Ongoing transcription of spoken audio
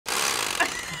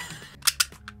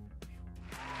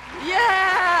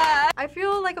I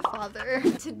feel like a father.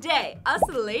 Today, us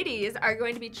ladies are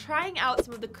going to be trying out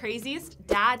some of the craziest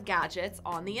dad gadgets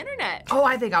on the internet. Oh,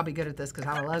 I think I'll be good at this because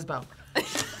I'm a lesbo.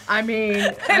 I mean,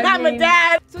 I'm a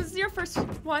dad. So this is your first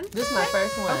one? This is my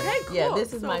first one. Okay, cool. Yeah,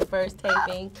 this is my first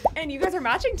taping. And you guys are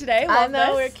matching today. I Love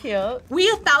know, this. we're cute. We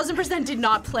 1000% did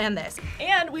not plan this.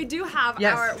 And we do have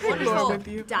Yes. our Sure. wonderful With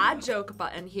you. dad joke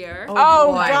button here.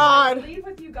 Oh, boy. God. Leave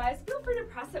with you guys. Feel free to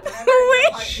press it whenever.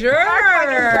 Sure.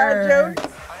 Dad jokes.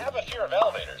 I have a fear of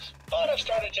elevators, but I've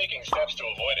started taking steps to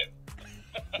avoid it.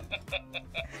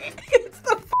 It's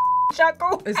the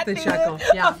chuckle. It's at the end. chuckle.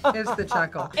 Yeah, it's the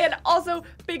chuckle. And also,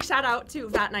 big shout out to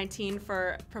VAT19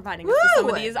 for providing us with some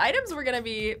of these items we're gonna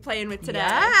be playing with today.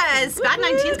 Yes,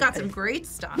 VAT19's got some great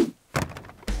stuff.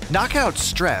 Knock out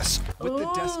stress with the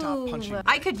desktop punching.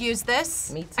 I could use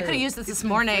this. Me I could have too. used this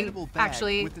morning,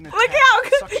 actually. Look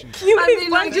how cute I mean,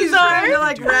 like he's trying to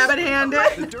like rabbit hand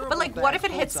it. But like, what if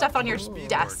it hits stuff on your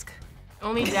desk?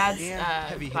 Only dads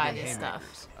buy this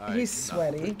stuff. He's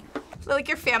sweaty. So like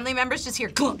your family members just hear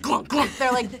clunk, clunk, clunk.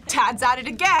 They're like, Tad's at it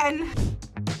again.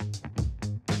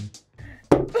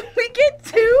 We get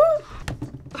two?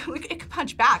 It could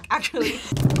punch back, actually.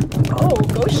 Oh,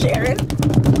 go Sharon.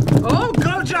 Oh,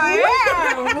 go Jair!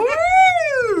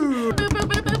 Woo!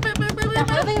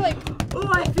 How do they like? Oh,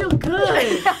 I feel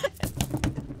good.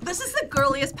 This is the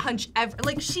girliest punch ever.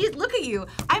 Like, look at you.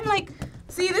 I'm like,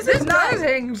 see, this This is not. is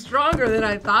hanging stronger than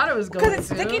I thought it was going to. Because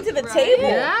it's sticking to the table.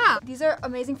 Yeah. These are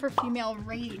amazing for female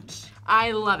rage.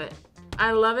 I love it.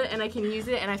 I love it, and I can use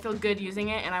it, and I feel good using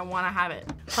it, and I want to have it.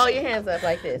 Hold your hands up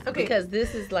like this. Okay. Because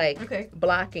this is like Okay.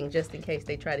 blocking just in case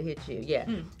they try to hit you. Yeah.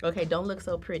 Okay, don't look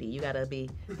so pretty. You gotta be,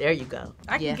 there you go.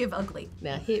 I can Yeah. give ugly.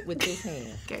 Now hit with this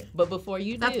hand. Okay. But before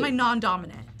you That's do. my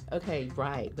non-dominant. Okay,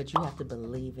 right, but you have to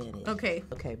believe in it. Okay.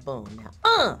 Okay, boom, now.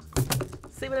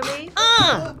 See what I mean?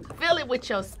 Feel it with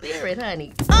your spirit,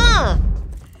 honey. Did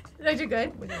I do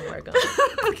good? We're gonna work on it.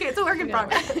 Okay, it's a work in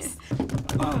progress.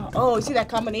 Oh, see that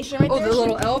combination right Oh, there? the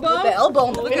little elbow? With the elbow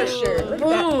on the finisher. Look at that.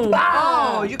 Boom.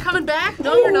 Oh, you coming back?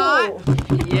 No, you're not.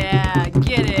 Yeah,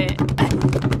 get it.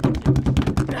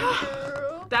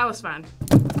 That was fun.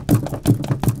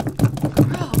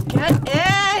 Get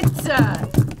it!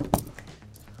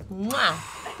 Mwah.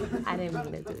 I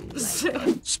didn't mean to do you like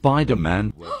that.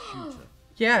 Spider-Man.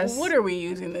 Yes. What are we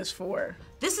using this for?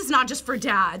 This is not just for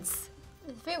dads.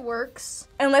 If it works.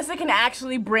 Unless it can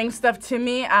actually bring stuff to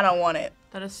me, I don't want it.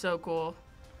 That is so cool.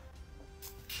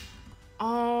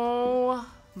 Oh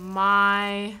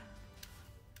my.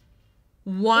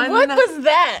 1,000% What was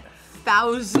that?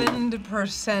 yes,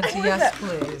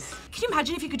 please. Can you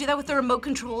imagine if you could do that with the remote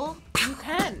control? You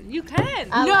can. You can.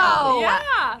 No!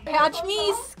 Yeah. Catch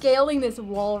me scaling this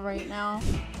wall right now.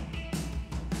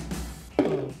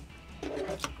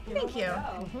 Thank you.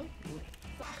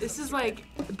 This is like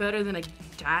better than a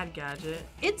dad gadget.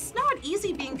 It's not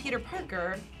easy being Peter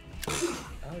Parker. Oh,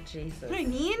 Jesus. You know what I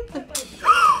mean?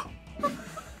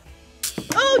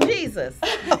 Oh, Jesus.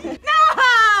 No!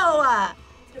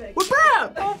 What's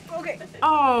that? Oh, okay.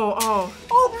 Oh.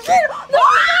 Oh, shit! No!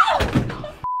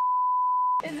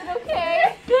 Is it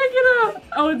okay? Pick it up.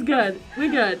 Oh, it's good. We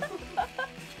good.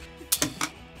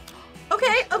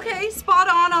 Okay, spot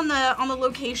on the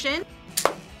location.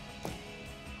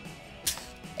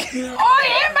 Oh,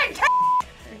 yeah, my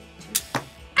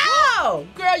Oh,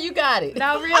 girl, you got it.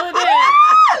 Now reel it in.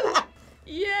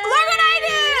 Yeah. Look what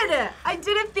I did! I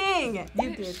did a thing.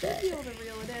 You did that. Be able to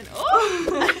reel it in.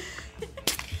 Oh.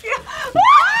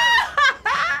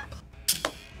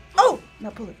 Oh! Now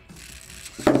pull it.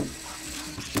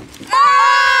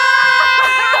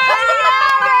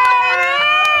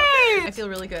 I feel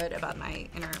really good about my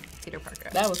inner Peter Parker.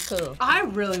 That was cool. I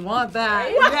really want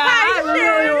that. Yeah, I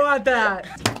really want that.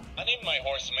 I named my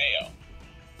horse Mayo.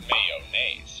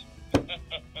 Mayonnaise.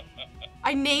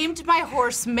 I named my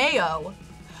horse Mayo.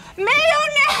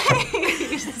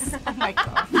 Mayonnaise! Oh my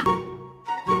god.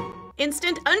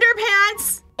 Instant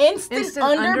underpants! Instant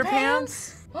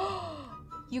underpants?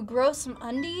 You grow some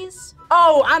undies?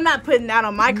 Oh, I'm not putting that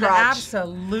on my crotch.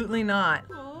 Absolutely not.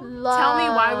 Love. Tell me,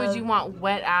 why would you want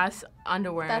wet ass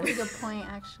underwear? That's a good point,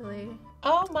 actually.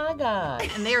 Oh, my God.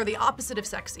 And they are the opposite of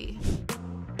sexy.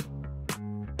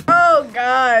 Oh,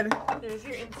 God. There's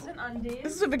your instant undies.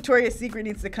 This is what Victoria's Secret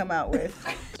needs to come out with.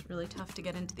 It's really tough to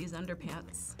get into these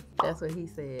underpants. That's what he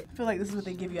said. I feel like this is what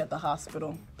they give you at the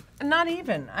hospital. Not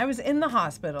even. I was in the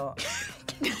hospital.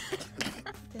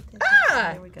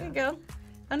 Ah, there you go.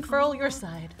 Unfurl your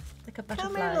side like a butterfly.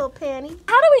 Come here, little panty.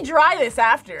 How do we dry this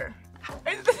after?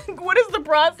 What is the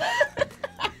process?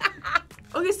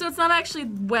 Okay, so it's not actually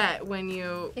wet when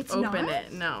you It's open not?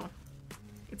 it. No.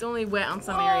 It's only wet on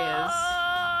some areas.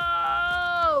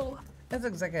 Oh! That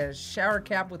looks like a shower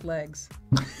cap with legs.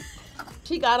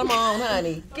 She got them on,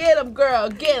 honey. Get them, girl,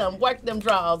 get them. Work them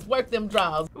draws, work them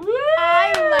draws.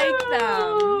 I like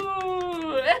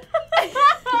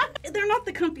them. They're not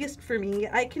the comfiest for me.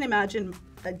 I can imagine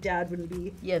a dad wouldn't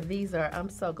be. Yeah, these are, I'm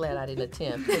so glad I didn't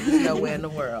attempt. There's nowhere in the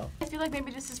world. I feel like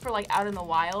maybe this is for like out in the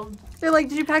wild. They're like,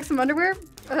 did you pack some underwear?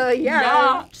 Yeah.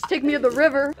 Yeah. Just take me to the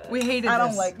river. We hated this. I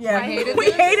don't like. Yeah,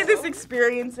 We hated this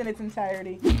experience in its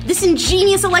entirety. This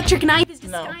ingenious electric knife is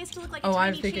No. disguised to look like a Oh,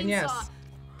 tiny I'm thinking chainsaw. yes.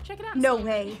 Check it out. No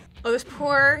way. Oh, this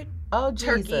poor Oh,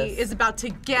 turkey Jesus. is about to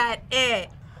get it.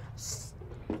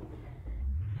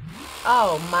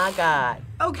 Oh, my God.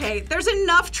 Okay, there's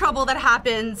enough trouble that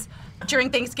happens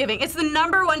during Thanksgiving. It's the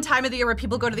 #1 time of the year where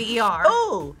people go to the ER.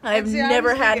 Oh, I've See, I never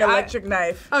was had an thinking- electric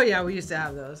knife. Oh yeah, we used to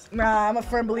have those. Nah, I'm a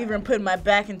firm believer in putting my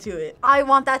back into it. I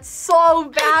want that so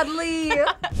badly.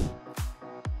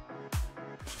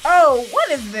 Oh,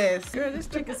 what is this? girl, this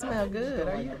chicken smell good.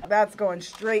 Are you? That's going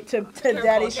straight to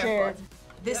Daddy Sharon.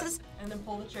 This is And then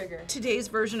pull the trigger. today's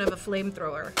version of a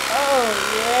flamethrower. Oh,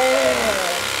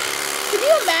 yeah. Can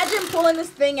you imagine pulling this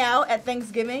thing out at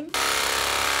Thanksgiving?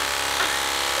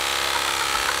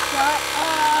 Shut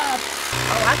up.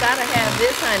 Oh, I gotta have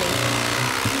this, honey.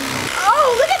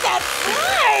 Oh, look at that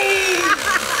size!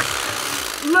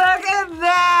 Look at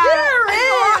that!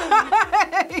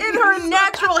 In her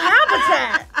natural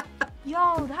habitat.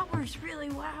 Yo, that works really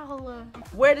well.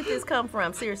 Where did this come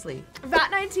from? Seriously.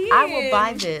 VAT 19. I will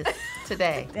buy this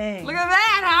today. Dang. Look at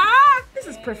that, huh? This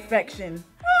is perfection.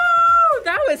 Oh,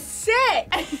 that was sick.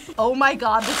 Oh my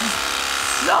God, this is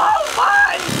So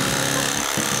fun!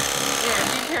 Here,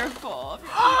 be careful.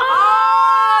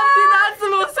 Oh, dude, that's the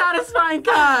most satisfying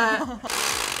cut.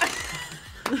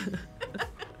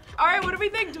 All right, what do we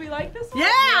think? Do we like this one?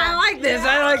 Yeah, I like this.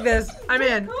 I like this. I'm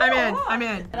in. I'm in. I'm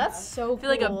in. That's so I feel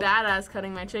like a badass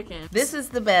cutting my chicken. This is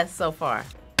the best so far.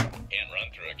 And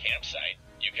run through a campsite,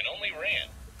 you can only ran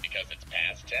because it's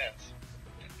past tense.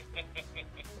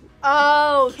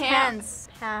 Oh, tense.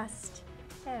 Past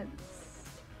tense.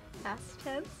 Past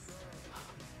tense.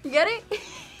 You get it?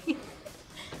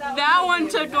 That one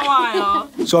took a while.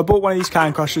 So I bought one of these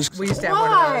can crushers. We used to have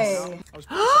one of those.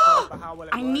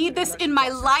 I need this in my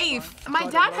life. My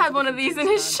dad had one of these in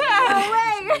his shed.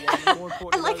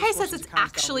 I like how he says it's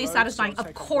actually satisfying.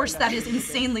 Of course, that is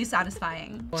insanely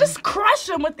satisfying. Just crush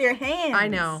them with their hands. I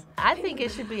know. I think it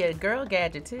should be a girl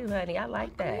gadget too, honey. I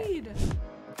like that.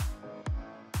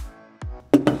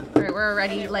 All right, we're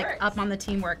already like up on the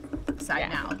teamwork side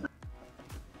now.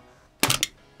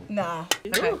 Nah.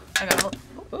 Okay, I got it.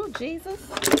 Oh, Jesus.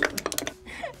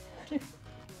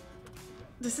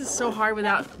 This is so hard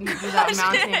without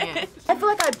mounting it. I feel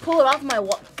like I'd pull it off my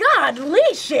wall. God,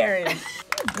 Sharon.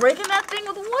 You're breaking that thing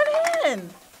with one hand.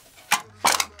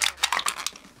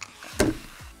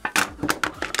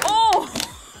 Oh!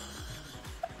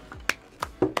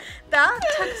 That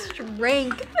took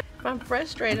strength. If I'm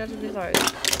frustrated, I'll just be like,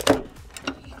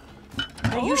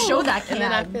 You show that and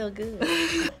then I can. feel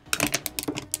good.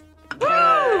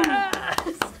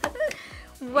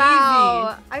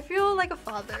 Wow. I feel like a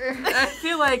father. I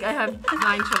feel like I have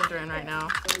 9 children right now.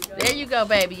 There you go,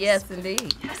 baby. Yes,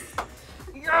 indeed.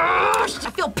 I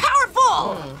feel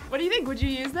powerful. What do you think? Would you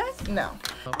use this? No.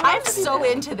 I'm so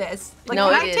into this. Like, No,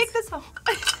 can it I is. take this home?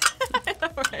 I'm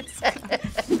just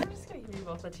gonna give you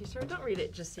both a t-shirt. Don't read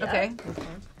it just yet. Okay.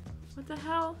 What the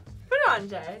hell? Put it on,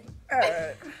 Jay.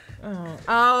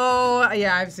 Oh,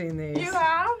 yeah, I've seen these. You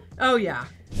have? Oh, yeah.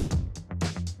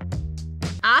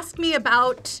 Ask me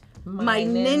about my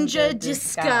ninja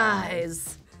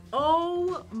disguise.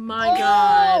 Oh my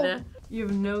god. You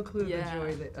have no clue Yeah.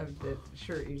 the joy of the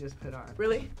shirt you just put on.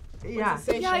 Really? Yeah.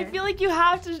 Yeah, I feel like you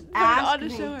have to put it on to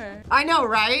show her. I know,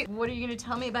 right? What are you gonna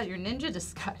tell me about your ninja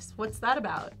disguise? What's that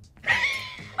about?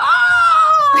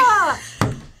 Ah!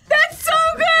 That's so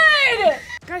good!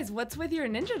 Guys, what's with your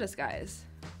ninja disguise?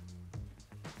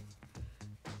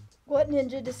 What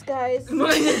ninja disguise?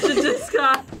 My ninja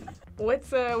disguise. What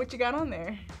you got on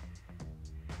there?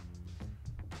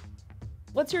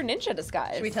 What's your ninja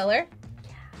disguise? Should we tell her?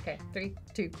 Okay, 3,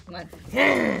 2, 1.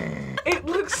 It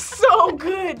looks so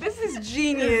good. This is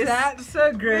genius. That's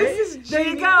so great. This is There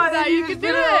you genius. go. Now you can do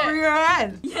it over your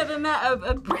head. You haven't met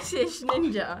a British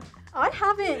ninja. I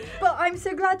haven't, but I'm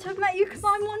so glad to have met you because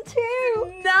I'm one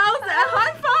too. Now a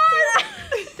high five!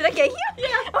 Did I get you? Yeah.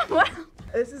 Oh, wow.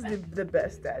 This is the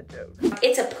best dad joke.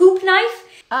 It's a poop knife.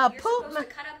 You're You're supposed to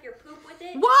cut up your poop with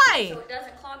it. Why? So it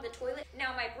doesn't clog the toilet.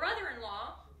 Now my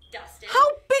brother-in-law, Dustin. How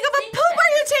big of a thinks poop that are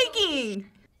you you're supposed to- taking?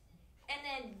 And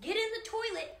then get in the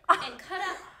toilet and cut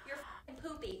up your f***ing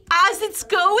poopy. As it's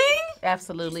going?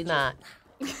 Absolutely not.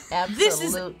 Absolutely This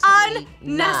is not.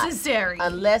 unnecessary.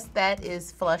 Unless that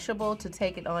is flushable to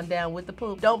take it on down with the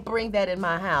poop. Don't bring that in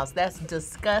my house. That's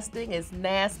disgusting, it's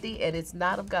nasty, and it's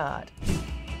not of God.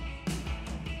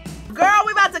 Girl,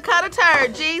 we about to cut a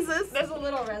turd, Jesus. There's a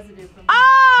little residue from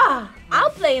Ah! I'll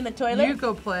play in the toilet. You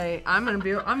go play. I'm gonna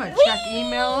check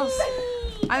emails.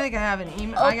 I think I have an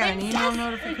email. I got an email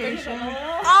notification.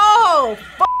 Oh,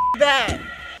 that.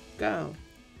 Go.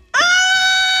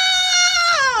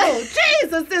 Oh,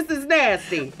 Jesus, this is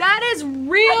nasty. That is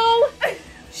real.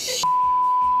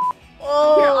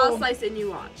 Oh. Here, I'll slice it and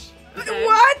you watch. Okay?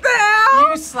 What the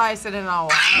hell? You slice it and I'll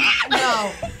watch.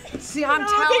 No. See, I'm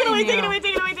telling you. Take it away.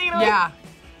 Yeah.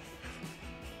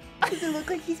 Does it look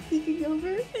like he's peeking over?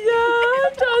 Yeah,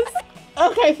 it does.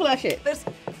 Okay, flush it.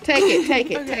 Take it,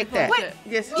 take that. Wait,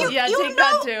 Yes. yeah, you take know-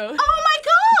 that too. Oh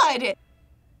my God.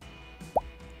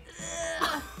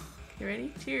 You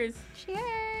ready? Cheers.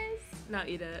 Cheers. Now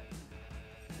eat it.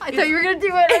 I thought you were gonna do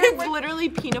it. It's literally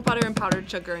peanut butter and powdered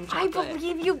sugar and I chocolate.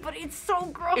 believe you, but it's so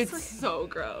gross. It's so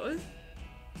gross.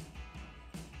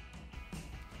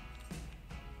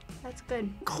 That's good.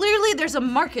 Clearly, there's a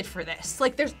market for this.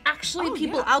 Like, there's actually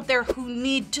people out there who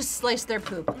need to slice their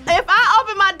poop. If I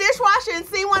open my dishwasher and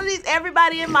see one of these,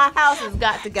 everybody in my house has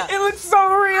got to go. It looks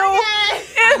so real.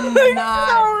 It looks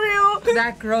so real.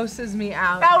 That grosses me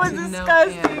out. That was to no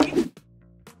disgusting. end.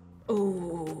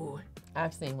 Ooh,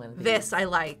 I've seen one of these. this I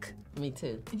like. Me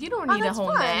too. You don't need a that's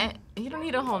whole fun. net. You don't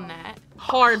need a whole net.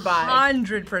 Hard buy.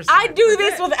 100%. I do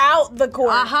this without the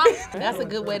cord. That's a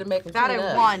good way to make them That clean I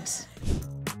up. want.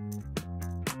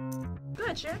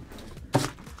 Good, Sharon.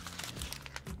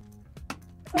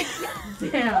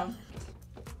 Damn.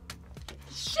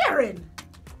 Sharon.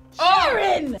 Oh,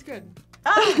 Sharon. it's good.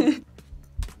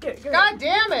 God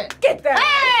damn it. Get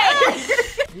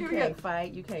that. You can't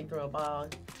fight. You can't throw a ball.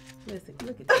 Listen,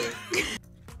 look at this.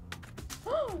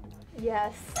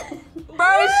 Yes.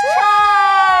 First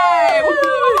try.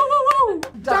 Woo.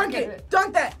 Dunk it.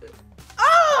 Dunk that.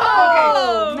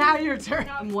 Oh. Okay, now your turn.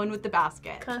 I'm one with the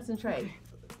basket. Concentrate.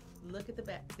 Look at the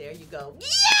back. There you go.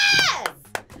 Yes!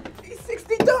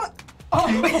 60 dunk.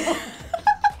 Oh.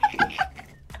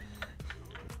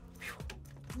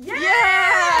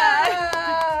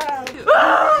 Yeah.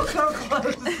 Oh, so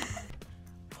close.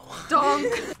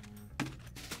 Dunk.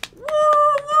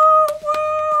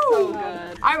 So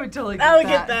good. I would totally get I would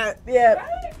get that. Yeah.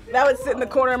 That would sit in the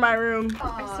corner of my room.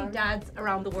 I see dads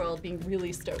around the world being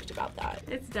really stoked about that.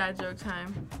 It's dad joke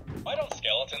time. Why don't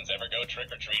skeletons ever go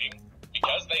trick-or-treating?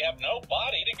 Because they have no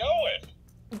body to go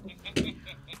with.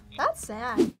 That's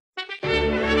sad.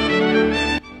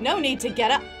 No need to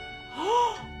get up.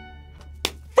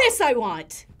 This I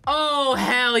want. Oh,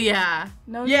 hell yeah.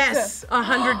 No Yes,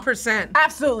 100%.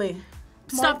 Absolutely.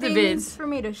 Stop the More things vids. for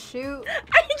me to shoot.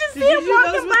 I can just see him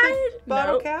walking by.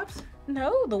 Bottle caps?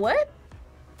 No, the what?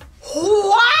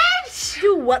 What?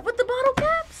 Do what with the bottle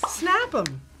caps? Snap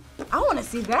them. I want to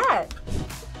see that.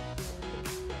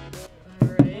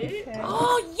 Alright.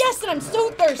 Oh, yes, and I'm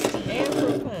so thirsty. And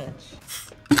fruit punch.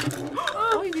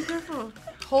 Oh, you be careful.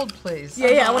 Hold, please.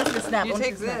 Yeah, I want to see the snap. You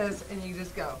take this and you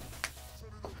just go.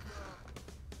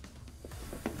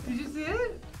 Did you see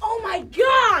it? Oh my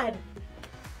God!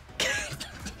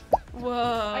 Whoa.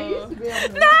 I used to be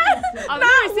able to. I've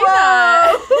never seen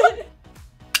that.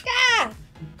 Yeah!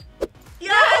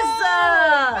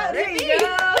 Yes! There you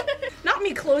go. Not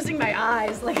me closing my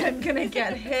eyes like I'm gonna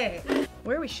get hit.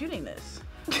 Where are we shooting this?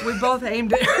 We both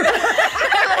aimed it.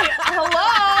 Hello.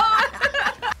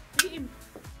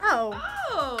 Oh.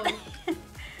 Oh.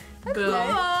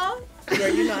 Boom. Girl,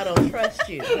 you know I don't trust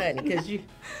you, honey, because you,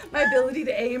 My ability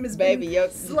to aim is baby, you're...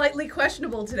 slightly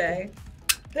questionable today.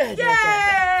 Yay!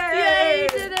 Yay! You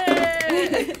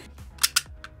did it.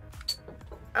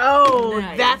 Oh,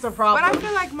 Nice. that's a But problem. I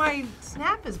feel like my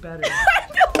snap is better. I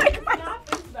feel like my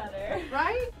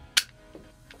Right?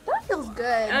 That feels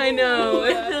good. I know.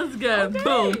 It feels good. Boom.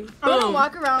 I'm gonna Boom.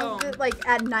 walk around with, like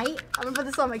at night. I'm gonna put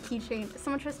this on my keychain. If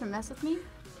someone tries to mess with me.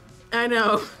 I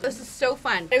know. This is so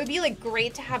fun. It would be like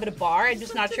great to have at a bar. I'm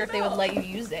just not sure if they would let you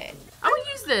use it. I would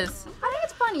use this. I think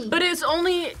it's funny. But it's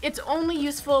only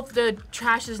useful if the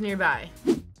trash is nearby.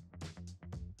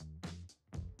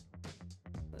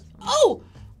 Oh,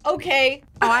 okay.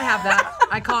 Oh, I have that.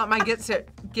 I call it my get stick.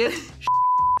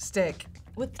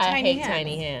 With I tiny hate hands.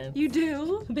 tiny hands. You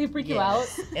do? They freak you out?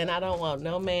 Yes. And I don't want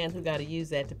no man who got to use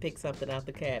that to pick something out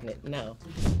the cabinet. No.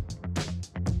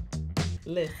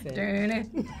 Listen.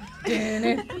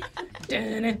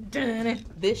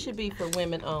 This should be for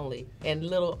women only and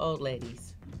little old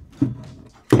ladies.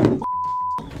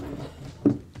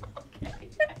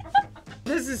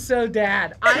 This is so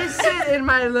dad. I sit in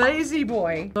my lazy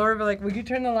boy. Laura be like, will you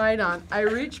turn the light on? I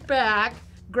reach back,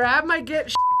 grab my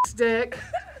get stick,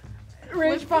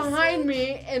 reach behind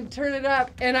me and turn it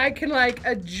up, and I can like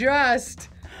adjust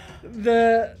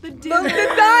the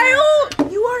dial.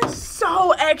 You are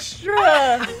so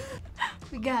extra.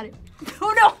 We got it.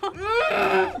 Oh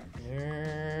no.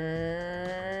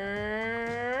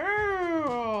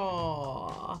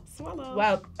 Swallow.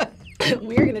 Wow.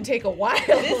 We're gonna take a while.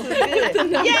 This is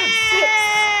good.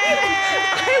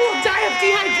 I will die of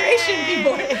dehydration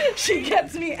before she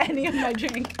gets me any of my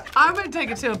drink. I'm gonna take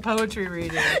it to a poetry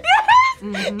reading. Yes!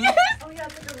 Yes! Oh yeah,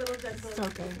 it's like a little dead So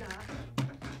good.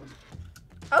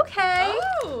 Okay.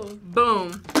 Oh.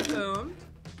 Boom. Boom.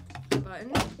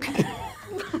 Button.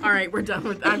 All right, we're done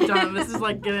with. I'm done. This is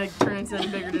like gonna turn into a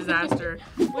bigger disaster.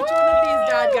 Which one of these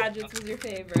dad gadgets was your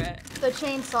favorite? The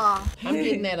chainsaw. I'm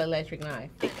getting that electric knife.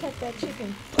 It cut that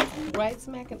chicken right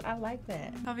smacking. I like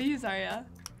that. How about you, Zaria?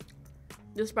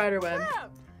 The spider web.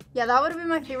 Yeah, that would have been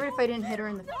my favorite if I didn't hit her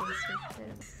in the face with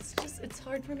it. It's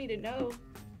hard for me to know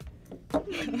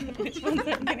which ones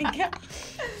I'm gonna get.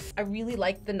 I really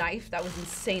like the knife. That was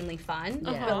insanely fun.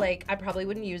 Yeah. But like, I probably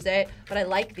wouldn't use it. But I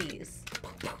like these.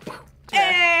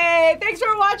 Hey, thanks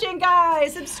for watching,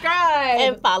 guys. Subscribe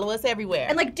And follow us everywhere.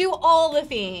 and like do all the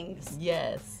things.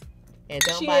 yes. And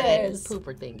don't buy that Cheers.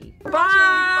 pooper thingy.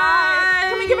 Bye.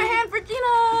 Can we give a hand